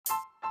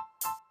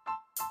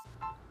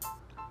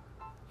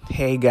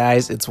Hey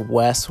guys, it's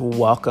Wes.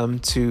 Welcome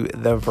to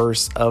the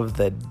verse of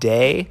the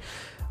day.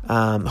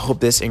 Hope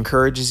this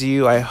encourages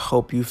you. I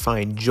hope you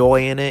find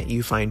joy in it.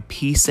 You find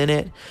peace in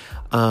it.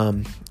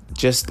 I'm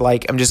just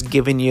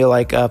giving you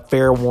like a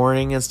fair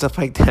warning and stuff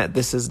like that.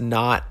 This is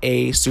not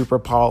a super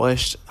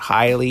polished,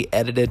 highly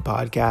edited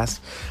podcast.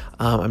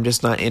 I'm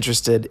just not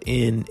interested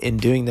in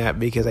doing that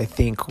because I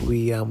think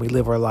we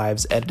live our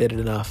lives edited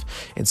enough.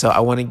 And so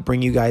I want to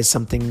bring you guys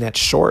something that's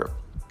short,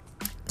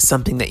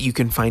 something that you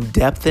can find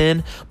depth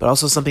in, but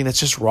also something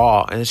that's just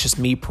raw, and it's just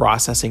me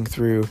processing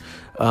through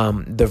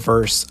the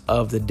verse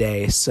of the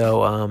day.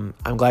 So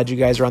I'm glad you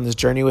guys are on this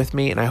journey with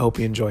me, and I hope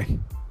you enjoy.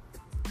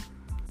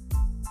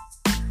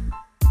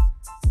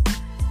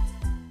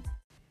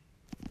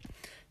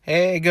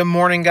 Hey, good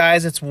morning,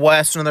 guys. It's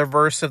Wes, another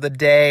verse of the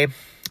day.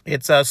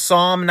 It's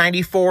Psalm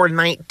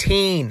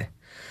 94:19.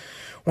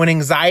 When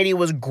anxiety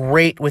was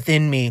great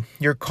within me,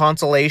 your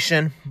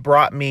consolation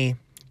brought me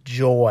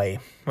joy.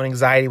 When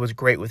anxiety was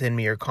great within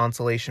me, your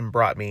consolation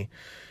brought me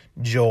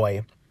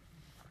joy.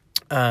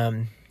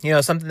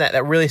 Something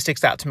that really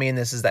sticks out to me in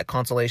this is that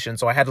consolation.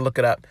 So I had to look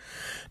it up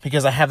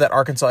because I have that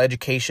Arkansas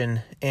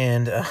education,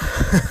 and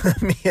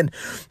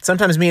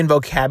sometimes me and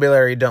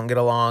vocabulary don't get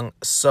along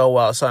so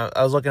well. So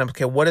I was looking up,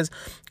 okay, what does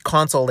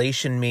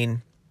consolation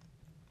mean?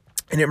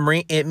 And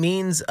it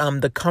means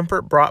the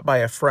comfort brought by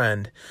a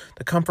friend,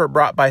 the comfort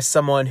brought by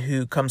someone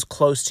who comes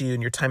close to you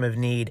in your time of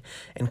need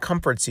and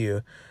comforts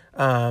you.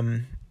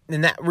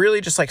 And that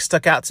really just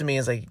stuck out to me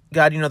as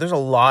God, there's a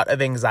lot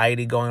of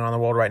anxiety going on in the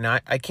world right now.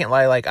 I can't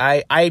lie.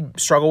 I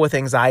struggle with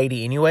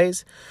anxiety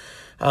anyways.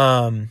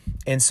 And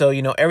so,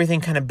 everything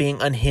kind of being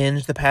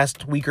unhinged the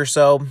past week or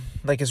so,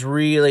 has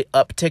really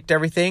upticked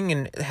everything,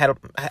 and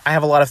I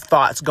have a lot of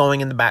thoughts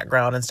going in the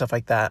background and stuff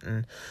like that.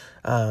 And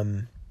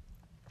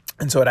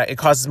so it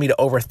causes me to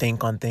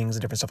overthink on things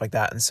and different stuff like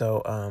that. And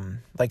so,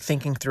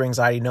 thinking through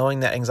anxiety,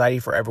 knowing that anxiety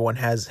for everyone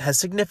has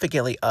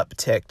significantly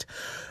upticked.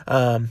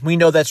 We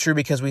know that's true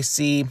because we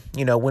see,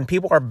 when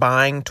people are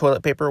buying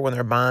toilet paper, when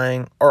they're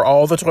buying, or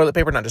all the toilet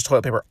paper, not just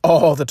toilet paper,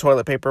 all the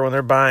toilet paper, when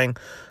they're buying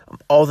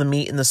all the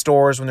meat in the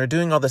stores, when they're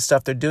doing all this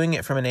stuff, they're doing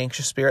it from an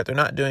anxious spirit. They're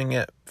not doing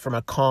it from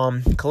a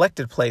calm,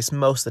 collected place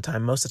most of the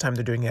time. Most of the time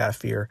they're doing it out of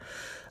fear.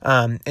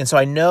 And so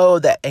I know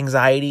that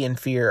anxiety and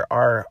fear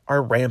are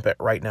rampant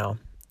right now.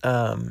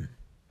 And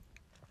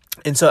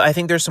so I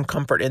think there's some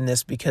comfort in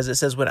this because it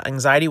says, when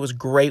anxiety was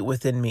great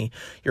within me,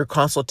 your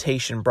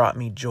consultation brought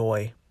me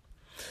joy.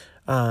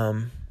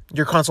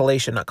 Your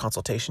consolation, not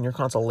consultation, your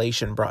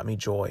consolation brought me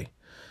joy.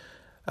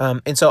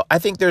 And so I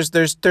think there's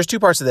two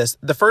parts of this.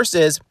 The first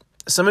is,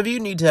 some of you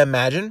need to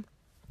imagine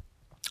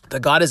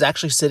that God is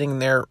actually sitting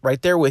there,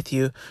 right there with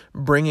you,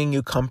 bringing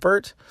you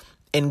comfort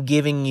and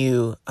giving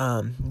you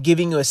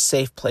a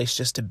safe place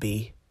just to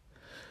be.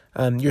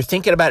 You're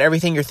thinking about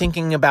everything. You're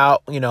thinking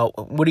about, what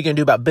are you going to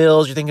do about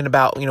bills? You're thinking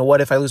about, what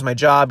if I lose my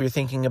job? You're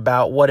thinking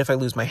about, what if I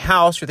lose my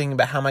house? You're thinking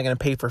about, how am I going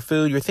to pay for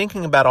food? You're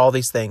thinking about all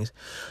these things.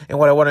 And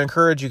what I want to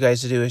encourage you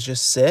guys to do is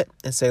just sit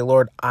and say,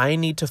 Lord, I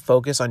need to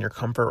focus on your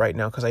comfort right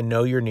now because I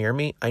know you're near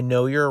me. I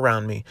know you're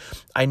around me.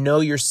 I know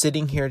you're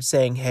sitting here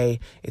saying, hey,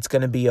 it's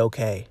going to be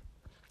okay.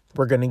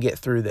 We're going to get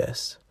through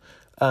this.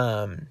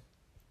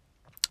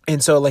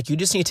 And so you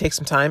just need to take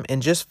some time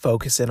and just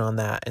focus in on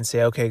that and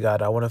say, okay,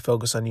 God, I want to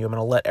focus on you. I'm going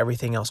to let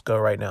everything else go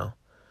right now.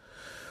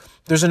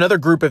 There's another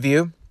group of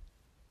you.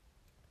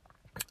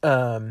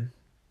 Oh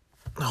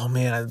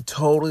man, I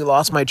totally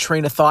lost my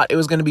train of thought. It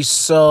was going to be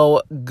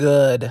so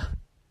good.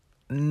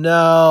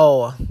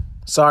 No.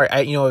 Sorry,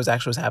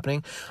 what was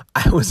happening?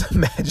 I was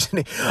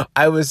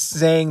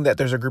saying that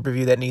there's a group of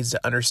you that needs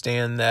to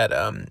understand that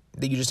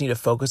that you just need to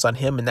focus on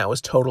him, and that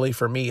was totally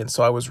for me. And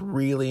so I was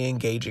really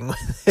engaging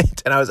with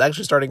it, and I was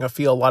actually starting to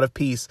feel a lot of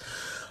peace.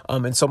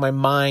 And so my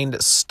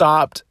mind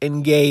stopped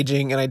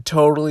engaging, and I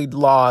totally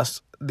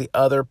lost the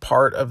other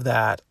part of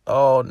that.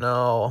 Oh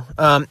no.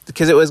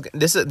 Because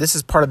this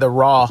is part of the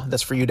raw.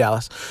 That's for you,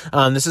 Dallas.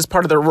 This is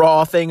part of the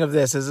raw thing of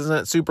this. This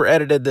isn't super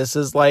edited. This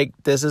is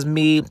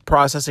me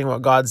processing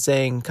what God's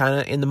saying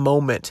kind of in the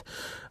moment.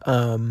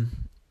 And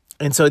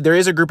so there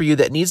is a group of you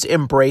that needs to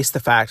embrace the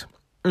fact,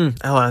 I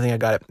think I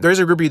got it. There's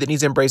a group of you that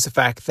needs to embrace the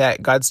fact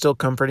that God's still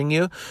comforting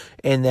you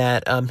and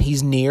that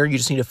he's near. You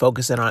just need to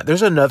focus in on it.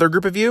 There's another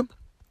group of you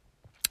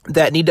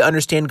that need to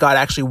understand God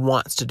actually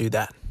wants to do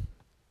that.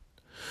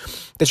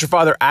 That your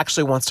Father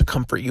actually wants to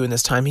comfort you in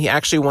this time. He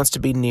actually wants to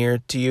be near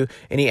to you,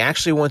 and he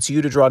actually wants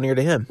you to draw near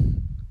to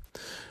him.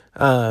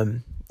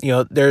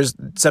 There's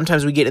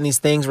sometimes we get in these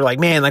things, we're like,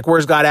 man,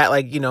 where's God at?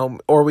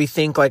 Or we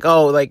think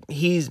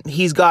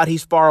he's God,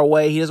 he's far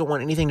away. He doesn't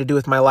want anything to do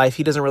with my life.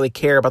 He doesn't really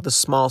care about the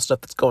small stuff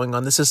that's going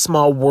on. This is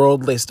small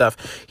worldly stuff.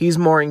 He's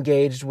more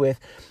engaged with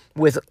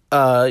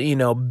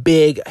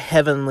big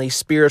heavenly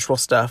spiritual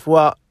stuff.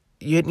 Well,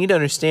 you need to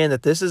understand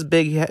that this is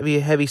big,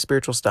 heavy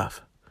spiritual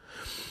stuff.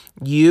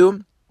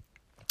 You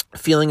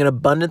feeling an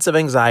abundance of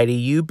anxiety,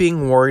 you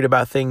being worried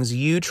about things,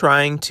 you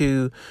trying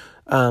to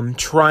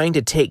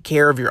take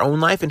care of your own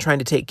life and trying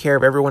to take care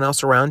of everyone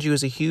else around you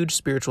is a huge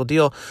spiritual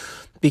deal.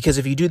 Because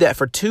if you do that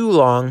for too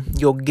long,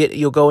 you'll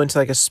go into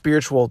like a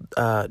spiritual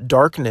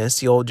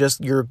darkness.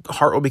 Your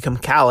heart will become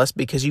callous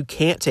because you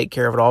can't take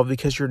care of it all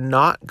because you're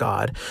not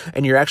God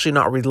and you're actually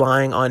not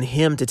relying on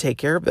Him to take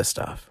care of this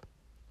stuff.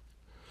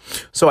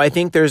 So I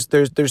think there's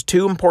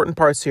two important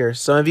parts here.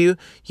 Some of you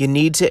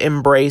need to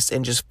embrace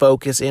and just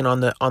focus in on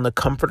the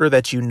comforter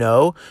that you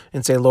know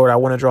and say, Lord, I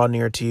want to draw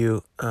near to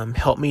you.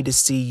 Help me to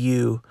see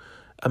you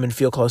and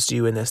feel close to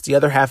you in this. The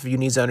other half of you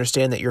needs to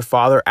understand that your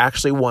Father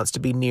actually wants to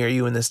be near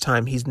you in this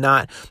time. He's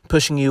not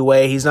pushing you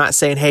away. He's not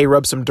saying, hey,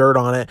 rub some dirt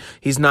on it.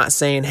 He's not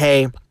saying,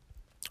 hey,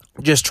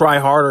 just try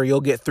harder. You'll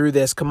get through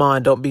this. Come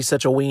on, don't be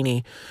such a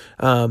weenie.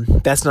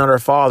 That's not our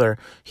Father.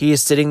 He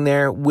is sitting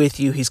there with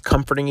you. He's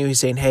comforting you. He's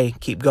saying, hey,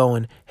 keep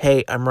going.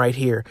 Hey, I'm right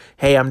here.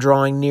 Hey, I'm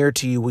drawing near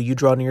to you. Will you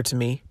draw near to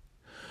me?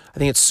 I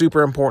think it's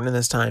super important in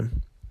this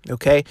time.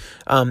 Okay?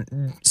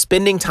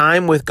 Spending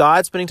time with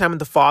God, spending time with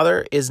the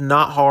Father is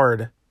not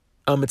hard.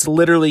 It's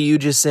literally you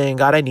just saying,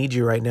 God, I need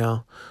you right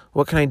now.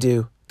 What can I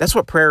do? That's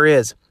what prayer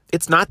is.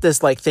 It's not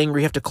this like thing where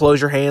you have to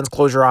close your hands,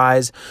 close your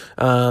eyes,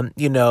 do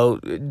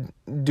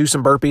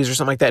some burpees or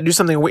something like that. Do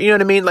something, you know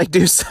what I mean? Like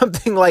do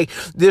something like,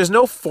 there's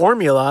no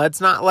formula.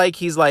 It's not like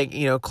he's like,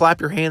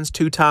 clap your hands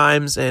 2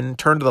 times and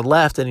turn to the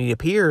left and he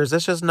appears.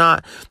 That's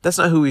not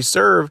who we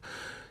serve.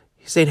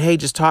 He's saying, hey,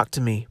 just talk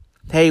to me.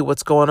 Hey,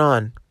 what's going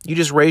on? You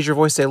just raise your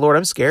voice, say, Lord,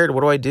 I'm scared.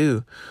 What do I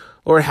do?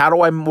 Lord, how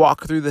do I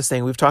walk through this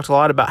thing? We've talked a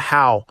lot about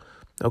how,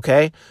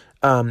 okay?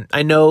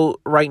 I know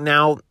right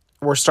now,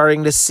 we're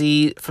starting to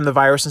see from the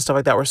virus and stuff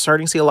like that, we're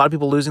starting to see a lot of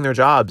people losing their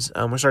jobs.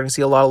 We're starting to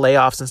see a lot of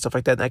layoffs and stuff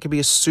like that. That could be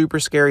a super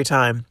scary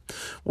time.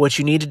 What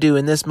you need to do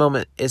in this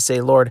moment is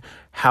say, Lord,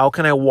 how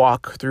can I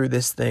walk through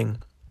this thing?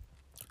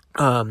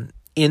 So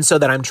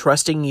that I'm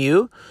trusting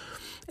you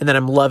and that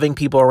I'm loving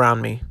people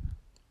around me.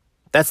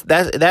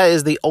 That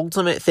is the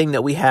ultimate thing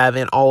that we have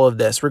in all of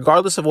this,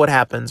 regardless of what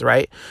happens,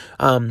 right?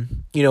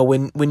 When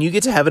you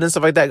get to heaven and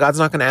stuff like that, God's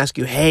not going to ask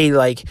you, hey,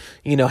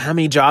 how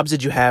many jobs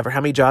did you have or how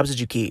many jobs did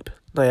you keep?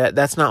 Like,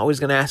 that's not always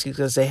going to ask you. He's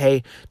going to say,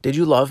 hey, did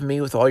you love me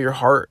with all your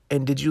heart?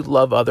 And did you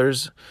love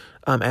others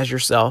as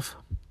yourself?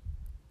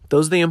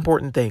 Those are the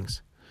important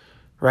things,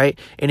 right?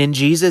 And in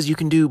Jesus, you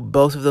can do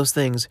both of those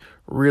things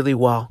really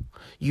well.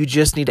 You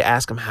just need to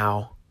ask him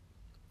how.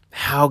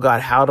 How,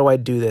 God, how do I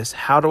do this?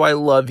 How do I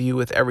love you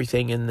with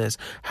everything in this?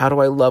 How do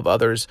I love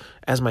others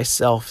as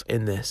myself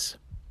in this?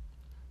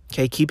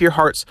 Okay, keep your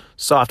hearts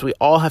soft. We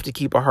all have to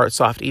keep our hearts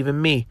soft,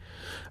 even me.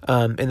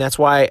 And that's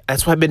why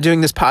I've been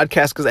doing this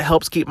podcast, because it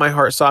helps keep my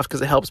heart soft,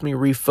 because it helps me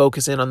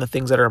refocus in on the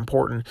things that are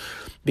important.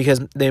 Because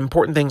the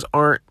important things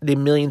aren't the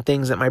million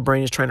things that my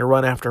brain is trying to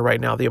run after right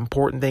now. The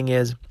important thing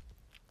is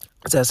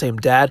that saying,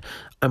 Dad,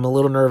 I'm a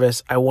little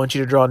nervous. I want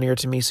you to draw near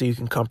to me so you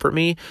can comfort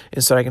me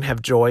and so I can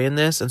have joy in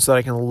this and so that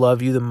I can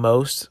love you the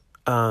most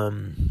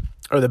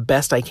or the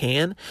best I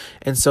can,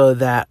 and so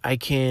that I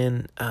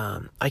can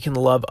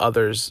love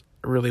others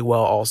really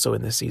well also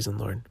in this season,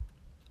 Lord.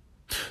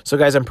 So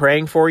guys, I'm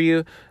praying for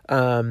you.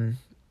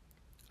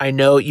 I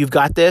know you've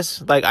got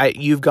this.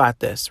 You've got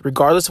this.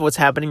 Regardless of what's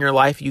happening in your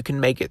life, you can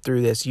make it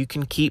through this. You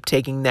can keep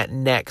taking that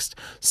next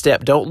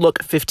step. Don't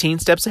look 15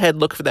 steps ahead.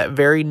 Look for that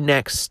very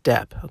next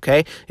step,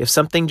 okay? If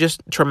something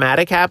just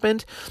traumatic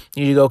happened,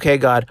 you need to go, okay,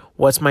 God,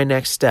 what's my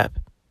next step?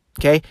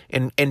 Okay?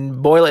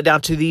 And boil it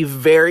down to the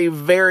very,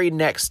 very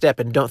next step.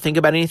 And don't think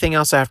about anything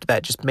else after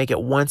that. Just make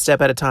it one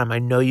step at a time. I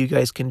know you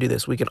guys can do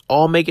this. We can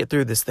all make it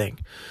through this thing.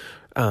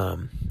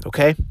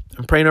 Okay?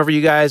 I'm praying over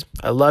you guys.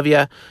 I love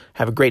you.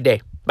 Have a great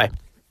day. Bye.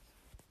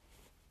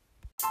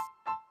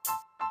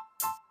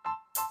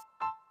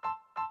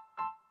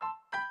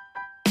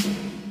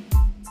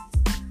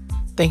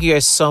 Thank you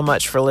guys so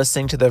much for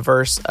listening to the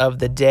verse of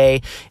the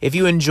day. If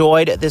you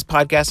enjoyed this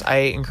podcast, I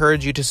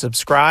encourage you to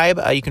subscribe.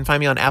 You can find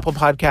me on Apple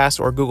Podcasts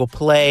or Google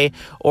Play,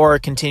 or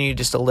continue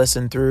just to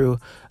listen through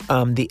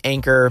the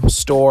Anchor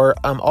store.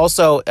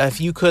 Also, if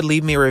you could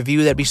leave me a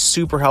review, that'd be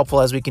super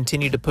helpful as we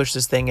continue to push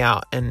this thing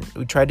out. And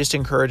we try just to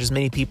encourage as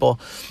many people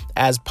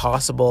as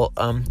possible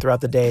throughout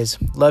the days.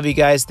 Love you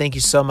guys. Thank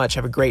you so much.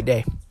 Have a great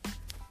day.